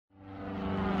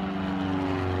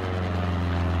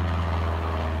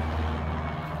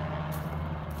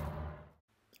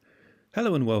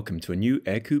Hello and welcome to a new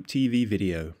Ercoupe TV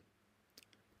video.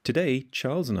 Today,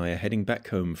 Charles and I are heading back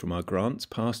home from our Grants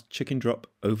Pass Chicken Drop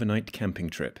overnight camping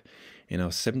trip in our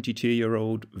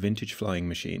 72-year-old vintage flying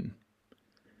machine.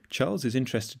 Charles is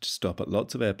interested to stop at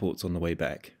lots of airports on the way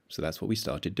back, so that's what we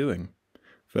started doing.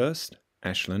 First,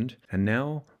 Ashland, and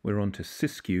now we're on to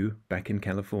Siskiyou back in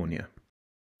California.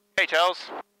 Hey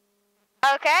Charles.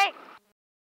 Okay.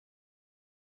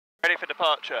 Ready for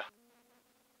departure?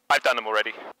 I've done them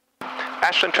already.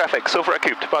 Ashland traffic, Silver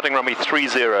Ercoupe, departing runway 30,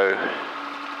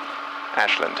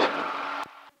 Ashland.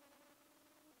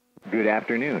 Good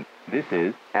afternoon. This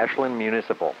is Ashland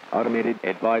Municipal Automated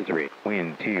Advisory.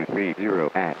 Wind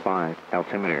 230 at 5,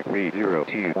 altimeter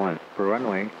 3021. For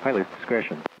runway, pilot's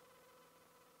discretion.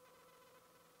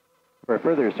 For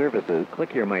further services,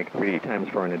 click your mic 3 times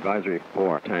for an advisory,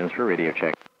 4 times for radio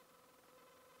check.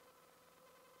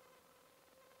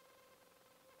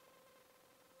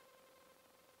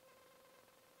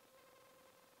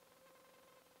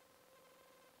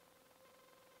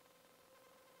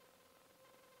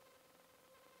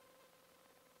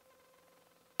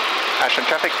 Ashland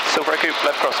traffic, Silver Ercoupe,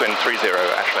 left crosswind 30,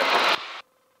 Ashland.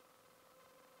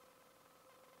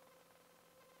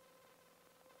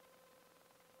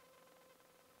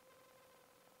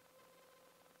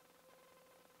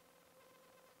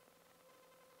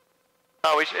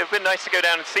 Oh, it would have been nice to go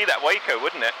down and see that Waco,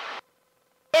 wouldn't it?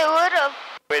 It would have.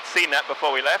 We'd seen that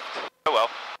before we left. Oh well.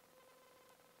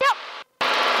 Yep.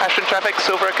 Ashland traffic,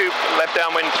 Silver Ercoupe, left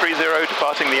downwind 30,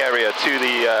 departing the area to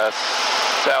the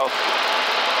southeast,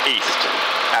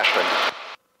 Ashland.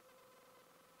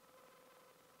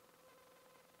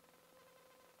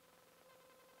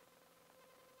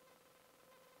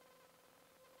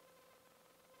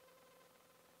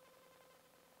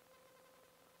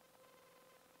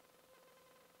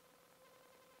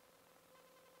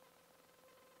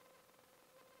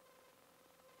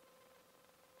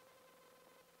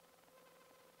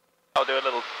 I'll do a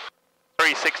little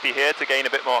 360 here to gain a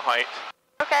bit more height.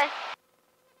 Okay.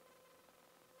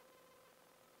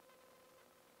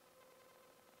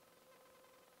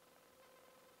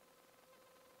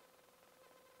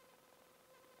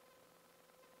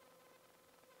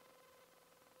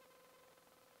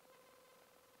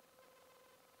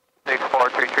 Take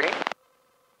 433.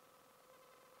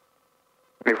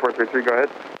 433, go ahead.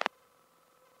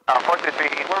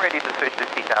 433, we're ready to switch to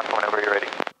CTAP whenever you're ready.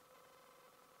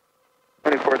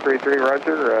 2433,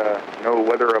 roger. No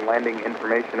weather or landing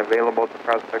information available to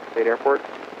Prospect State Airport.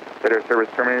 Better service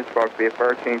terminated, Squawk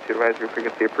VFR, change to advisory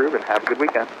frequency approved, and have a good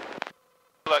weekend.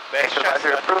 Look, there's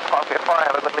Advisory approved, Squawk VFR,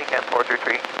 have a good weekend,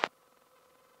 433.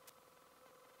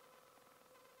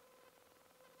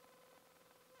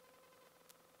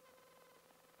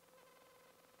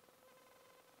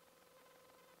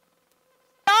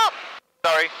 Stop!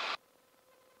 Sorry.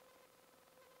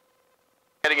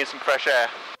 Getting in some fresh air.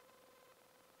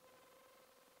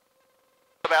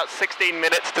 About 16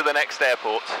 minutes to the next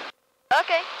airport.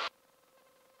 Okay.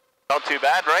 Not too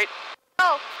bad, right?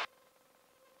 Oh.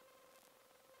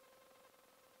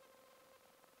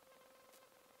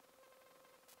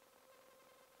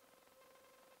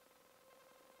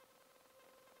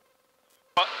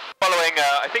 Following,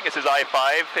 I think this is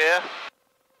I-5 here.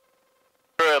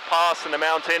 Through a pass in the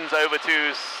mountains over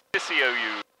to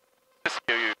Siskiyou.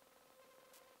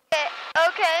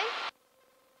 Okay.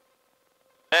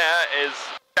 There is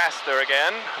Shasta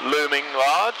again, looming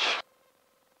large.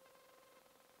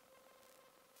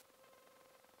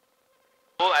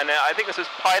 Oh, and I think this is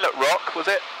Pilot Rock, was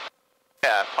it?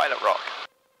 Yeah, Pilot Rock.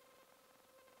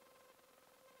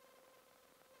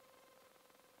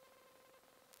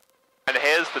 And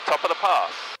here's the top of the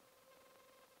pass.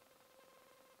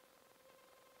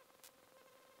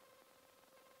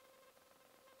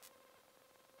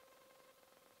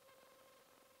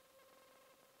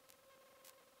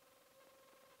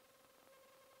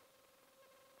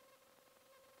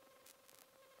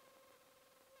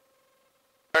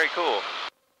 Very cool.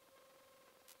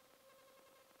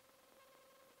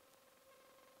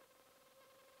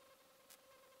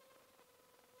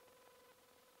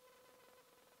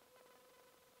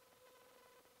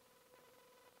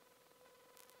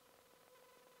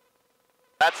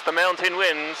 That's the mountain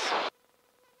winds.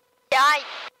 Yikes.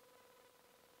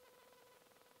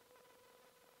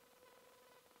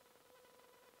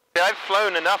 See, I've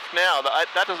flown enough now that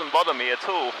that doesn't bother me at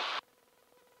all.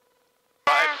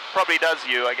 It probably does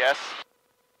you, I guess.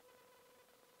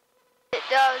 It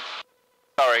does.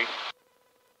 Sorry.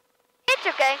 It's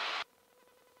okay.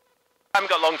 Haven't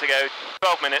got long to go.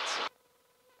 12 minutes.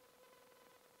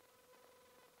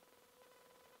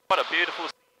 What a beautiful...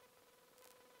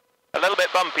 A little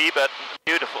bit bumpy, but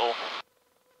beautiful.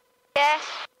 Yes.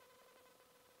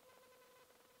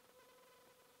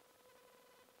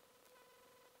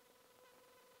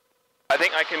 I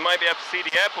think might be able to see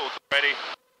the airport already.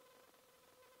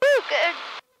 Ooh, good.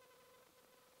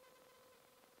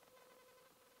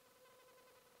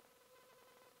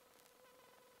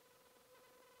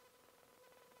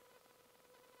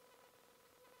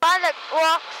 Wow, that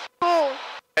walks cool.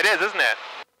 It is, isn't it?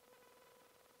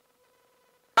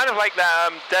 Kind of like that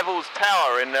Devil's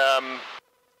Tower in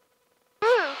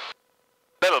Ooh.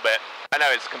 little bit. I know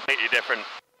it's completely different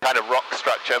kind of rock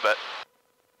structure, but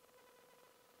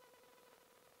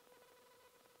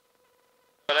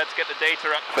let's get the data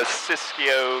up for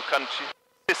Siskiyou Country.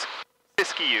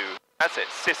 Siskiyou. That's it,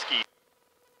 Siskiyou.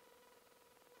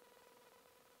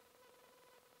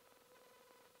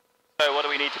 So what do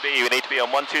we need to be? We need to be on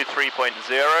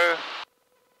 123.0.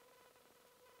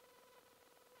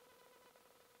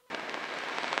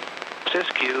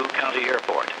 Siskiyou County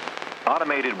Airport.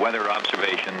 Automated weather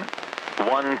observation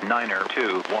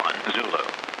 1921 Zulu.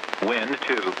 Wind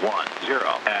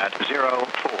 210 at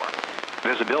 04.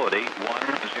 Visibility 10.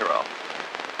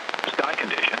 Sky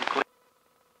condition clear.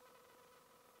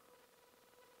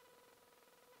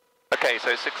 Okay,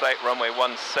 so 68 runway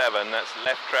 17, that's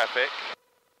left traffic.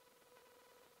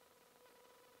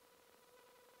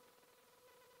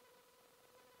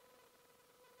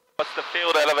 What's the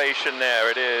field elevation there?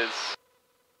 It is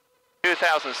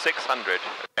 2,600.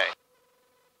 Okay.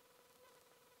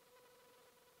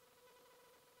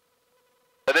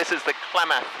 So this is the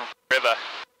Klamath River.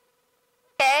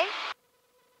 Okay.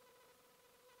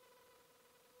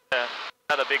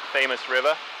 Another big famous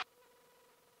river.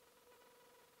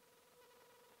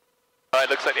 Oh, it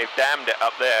looks like they've dammed it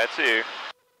up there too.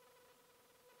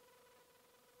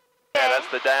 Yeah, that's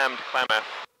the dammed Klamath.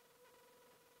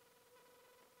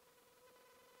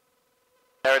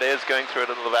 There it is, going through a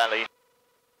little valley.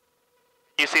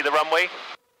 You see the runway?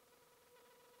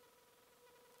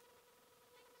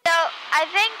 So, I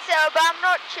think so, but I'm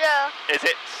not sure. Is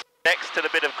it next to the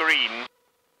bit of green?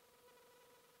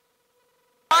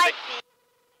 Might be.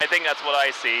 I think that's what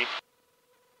I see.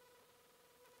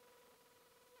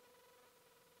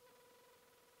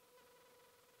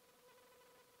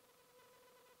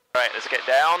 Right, let's get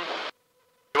down.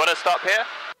 You want to stop here?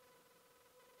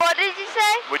 What did you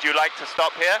say? Would you like to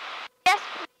stop here? Yes,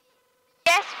 please.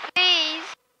 Yes, please.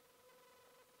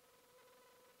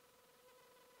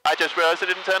 I just realized I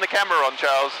didn't turn the camera on,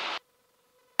 Charles.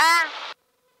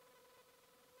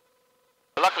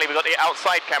 Luckily, we got the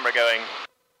outside camera going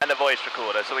and the voice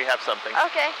recorder, so we have something.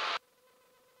 Okay.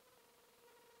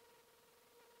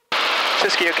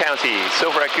 Siskiyou County,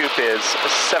 Silver Ercoupe is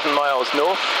 7 miles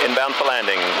north, inbound for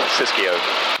landing, Siskiyou.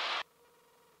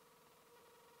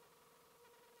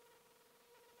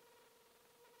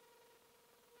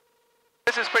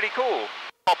 This is pretty cool,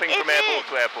 hopping from airport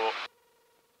to airport.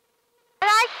 I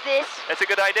like this. It's a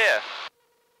good idea.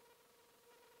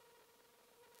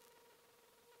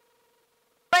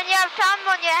 When you have time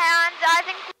on your hands, I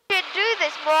think we should do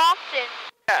this more often.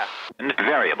 Yeah. And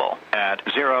variable at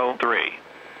 03.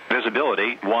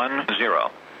 Visibility 10.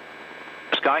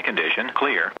 Sky condition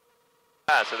clear.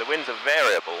 Ah, so the winds are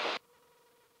variable.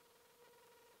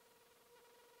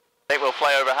 I think we'll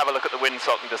fly over, have a look at the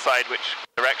windsock and decide which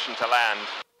direction to land.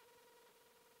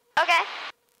 Okay.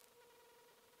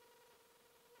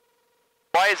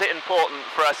 Why is it important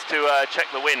for us to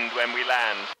check the wind when we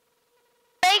land?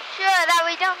 Make sure that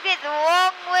we don't get the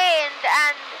wrong wind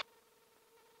and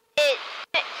it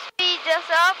speeds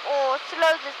us up or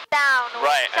slows us down or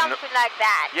something like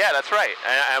that. Yeah, that's right.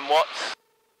 And what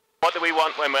do we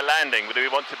want when we're landing? Do we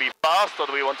want to be fast or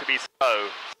do we want to be slow?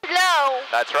 Slow.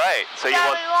 That's right. So we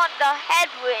want the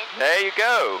headwind. There you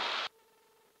go.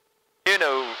 You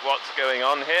know what's going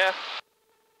on here.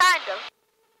 Kind of.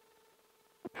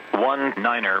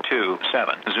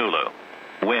 1927 Zulu.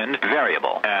 Wind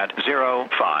variable at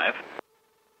 05.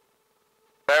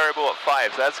 Variable at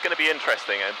 5, so that's going to be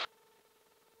interesting.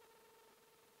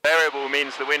 Variable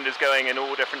means the wind is going in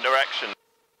all different directions.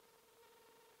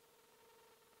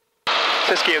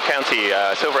 Siskiyou County,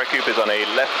 Silver Ercoupe is on a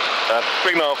left,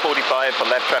 3 mile 45 for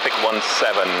left traffic 17.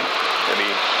 We'll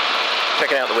be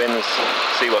checking out the winds,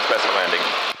 see what's best for landing.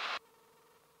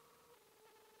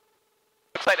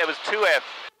 Looks like there was two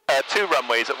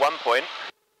runways at one point.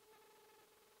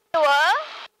 What?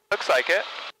 Looks like it.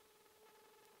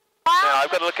 Wow. Now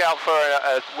I've got to look out for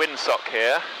a windsock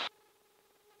here.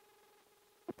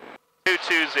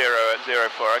 220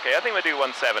 at 04. Okay, I think we'll do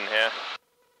 17 here.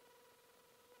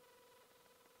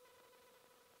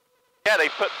 Yeah, they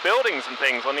put buildings and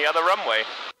things on the other runway.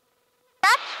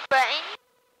 That's strange.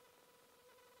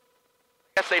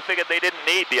 I Guess they figured they didn't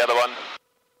need the other one.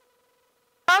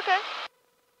 Okay.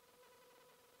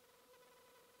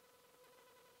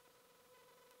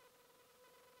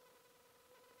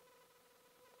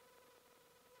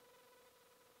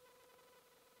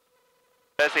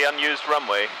 There's the unused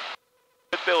runway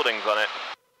with buildings on it.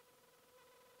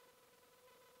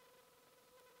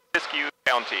 Siskiyou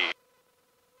County.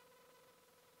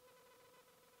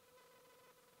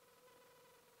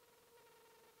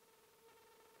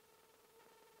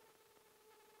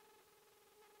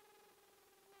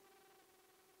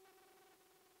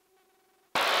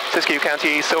 Siskiyou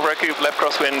County, Silver Ercoupe, left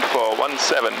crosswind for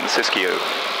 17 Siskiyou.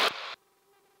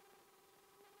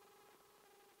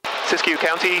 Siskiyou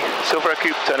County, Silver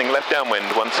Ercoupe, turning left downwind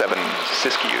 17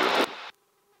 Siskiyou.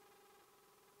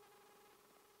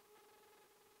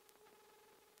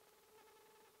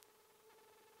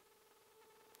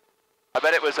 I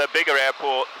bet it was a bigger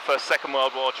airport for Second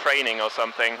World War training or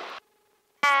something.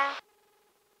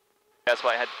 That's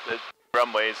why it had the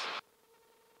runways.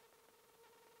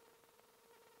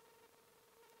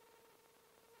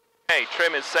 Okay,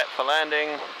 trim is set for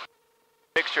landing.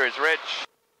 Mixture is rich.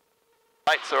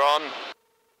 Lights are on.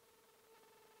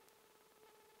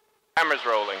 Camera's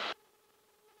rolling.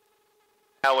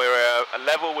 Now we're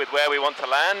level with where we want to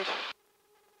land.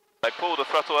 I pull the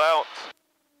throttle out.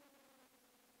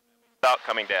 Start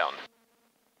coming down.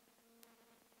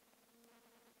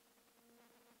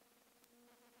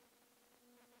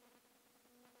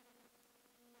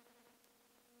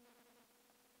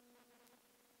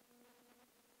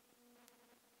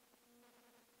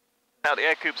 Now the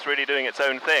Ercoupe's really doing its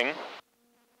own thing.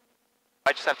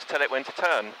 I just have to tell it when to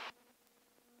turn.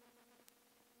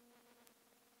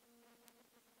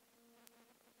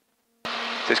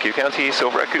 Siskiyou County,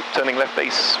 Silver Ercoupe, turning left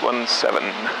base 17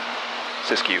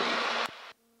 Siskiyou.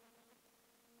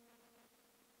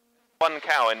 One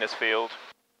cow in this field.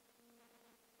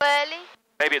 Really?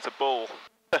 Maybe it's a bull.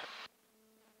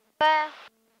 Where?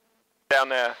 Down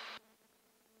there.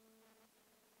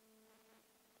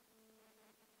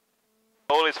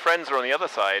 All his friends are on the other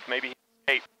side. Maybe he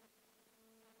escaped.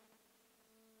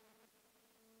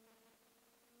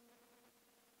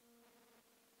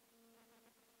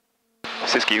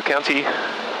 Siskiyou County,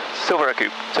 Silver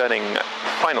Ercoupe, turning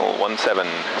final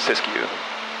 17 Siskiyou.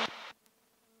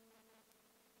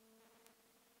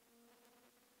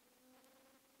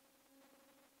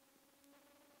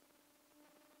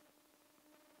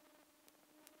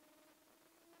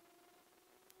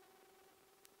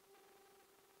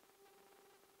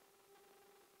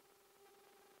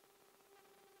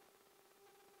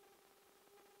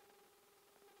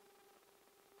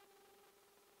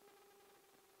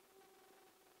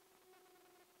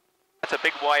 It's a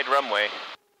big wide runway.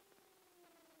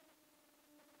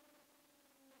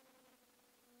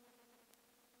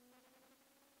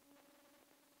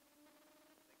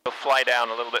 We'll fly down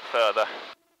a little bit further.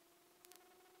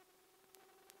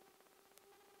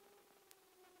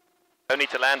 Don't need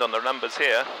to land on the numbers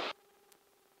here.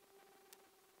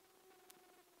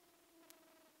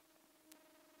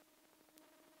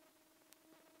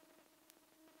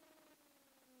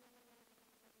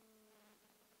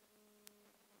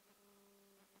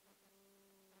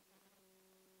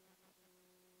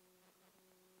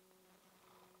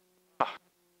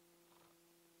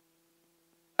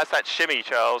 That's that shimmy,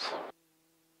 Charles.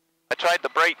 I tried the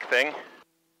brake thing.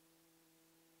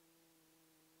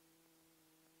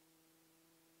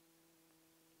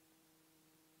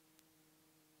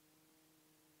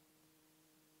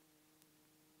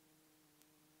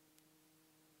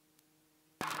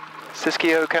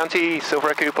 Siskiyou County,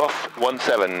 Silver Ercoupe off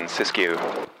 17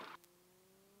 Siskiyou.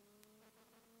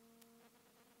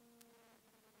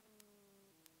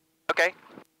 Okay.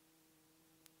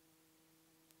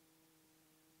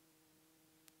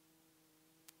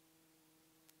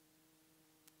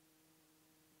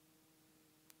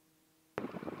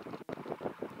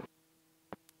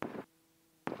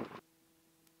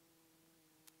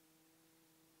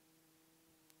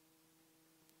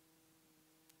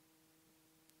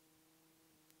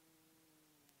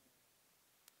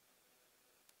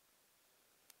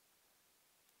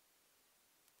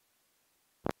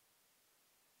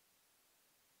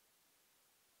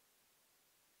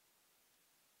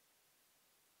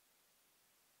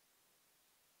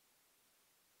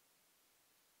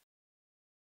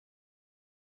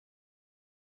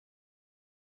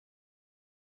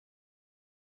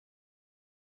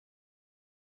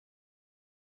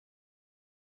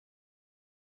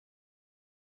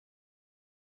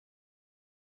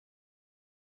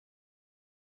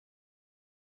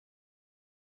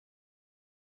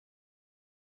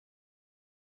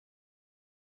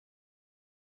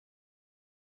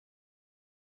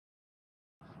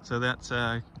 So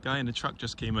that guy in the truck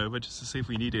just came over just to see if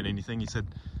we needed anything. He said,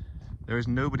 there is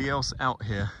nobody else out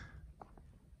here.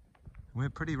 We're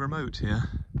pretty remote here.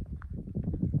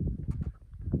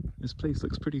 This place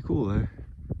looks pretty cool though.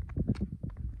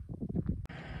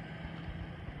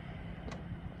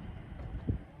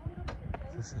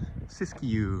 This is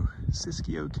Siskiyou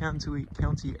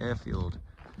County Airfield.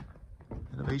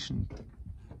 Elevation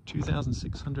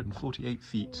 2,648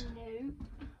 feet.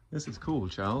 This is cool,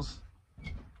 Charles.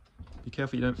 Be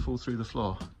careful you don't fall through the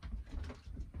floor.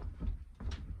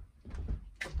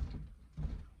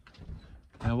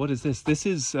 Now what is this? This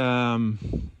is this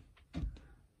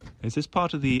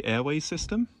part of the airway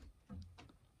system?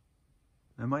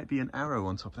 There might be an arrow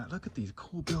on top of that. Look at these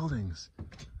cool buildings.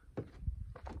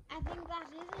 I think that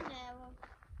is an arrow.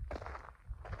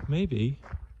 Maybe.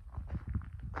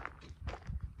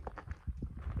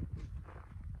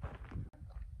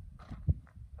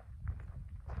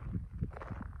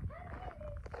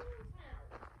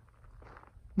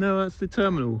 No, that's the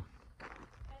terminal.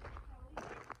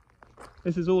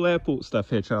 This is all airport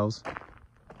stuff here, Charles.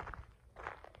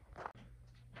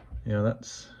 Yeah,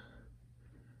 that's...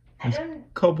 There's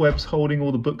cobwebs holding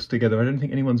all the books together. I don't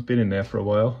think anyone's been in there for a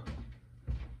while.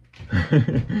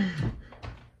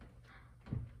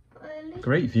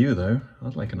 Great view though.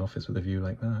 I'd like an office with a view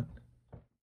like that.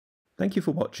 Thank you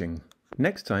for watching.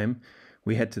 Next time,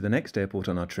 we head to the next airport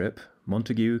on our trip,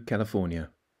 Montague, California.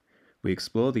 We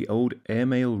explore the old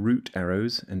airmail route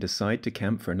arrows and decide to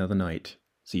camp for another night.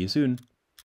 See you soon.